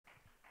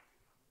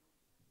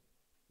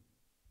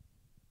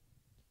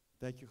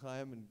Thank you,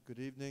 Chaim, and good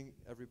evening,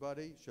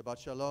 everybody. Shabbat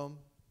Shalom.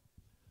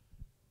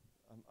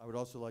 I would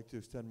also like to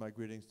extend my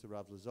greetings to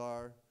Rav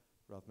Lazar,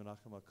 Rav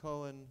Menachem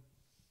Cohen,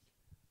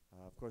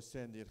 of course,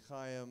 Sandy and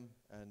Chaim,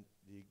 and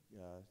the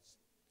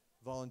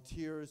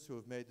volunteers who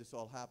have made this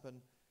all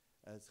happen.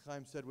 As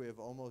Chaim said, we have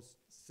almost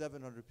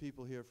 700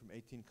 people here from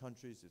 18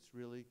 countries.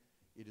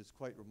 It is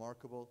quite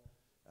remarkable.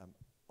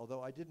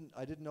 Although I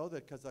didn't know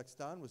that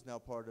Kazakhstan was now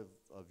part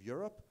of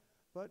Europe,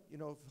 but you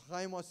know, if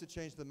Chaim wants to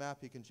change the map,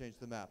 he can change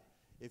the map.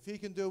 If he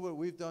can do what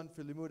we've done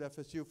for Limmud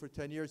FSU for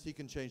 10 years, he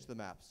can change the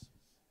maps.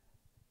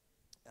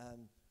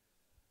 And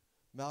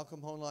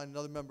Malcolm Hoenlein,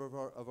 another member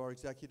of our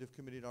executive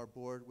committee and our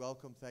board,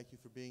 welcome. Thank you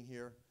for being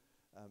here.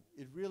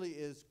 It really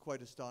is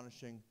quite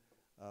astonishing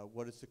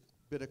what has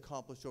been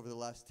accomplished over the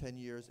last 10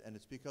 years, and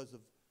it's because of,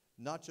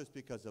 not just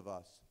because of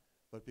us,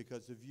 but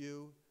because of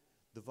you,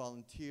 the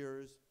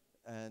volunteers,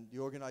 and the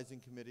organizing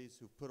committees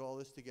who've put all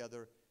this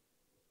together,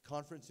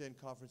 conference in,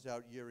 conference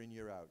out, year in,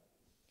 year out.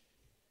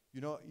 You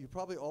know, you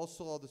probably all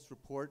saw this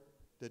report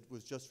that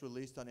was just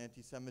released on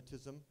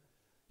anti-Semitism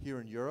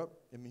here in Europe,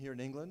 here in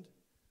England,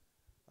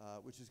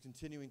 which is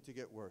continuing to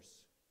get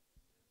worse.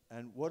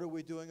 And what are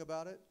we doing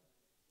about it?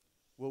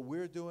 What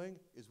we're doing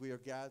is we are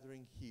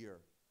gathering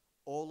here,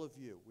 all of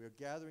you. We are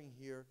gathering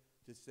here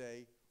to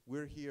say,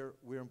 we're here,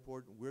 we're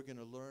important, we're going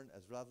to learn.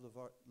 As Rav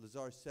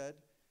Lazar said,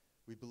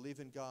 we believe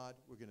in God,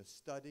 we're going to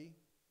study,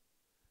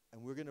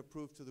 and we're going to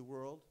prove to the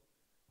world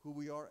who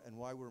we are and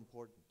why we're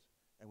important.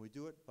 And we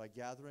do it by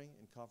gathering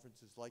in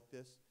conferences like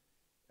this,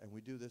 and we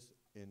do this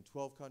in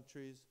 12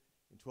 countries,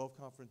 in 12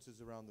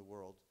 conferences around the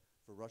world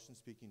for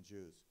Russian-speaking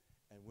Jews.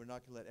 And we're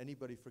not going to let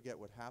anybody forget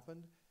what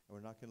happened, and we're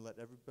not going to let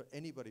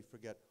anybody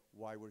forget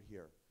why we're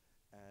here.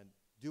 And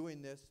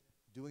doing this,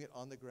 doing it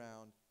on the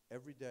ground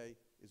every day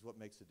is what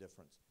makes a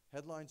difference.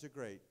 Headlines are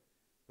great,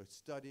 but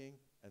studying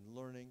and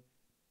learning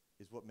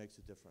is what makes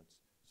a difference.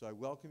 So I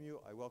welcome you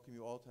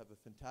all to have a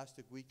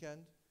fantastic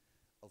weekend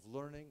of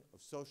learning,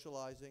 of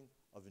socializing,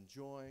 of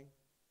enjoying,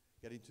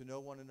 getting to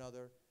know one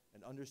another,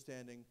 and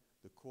understanding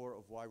the core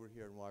of why we're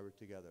here and why we're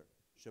together.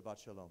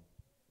 Shabbat Shalom.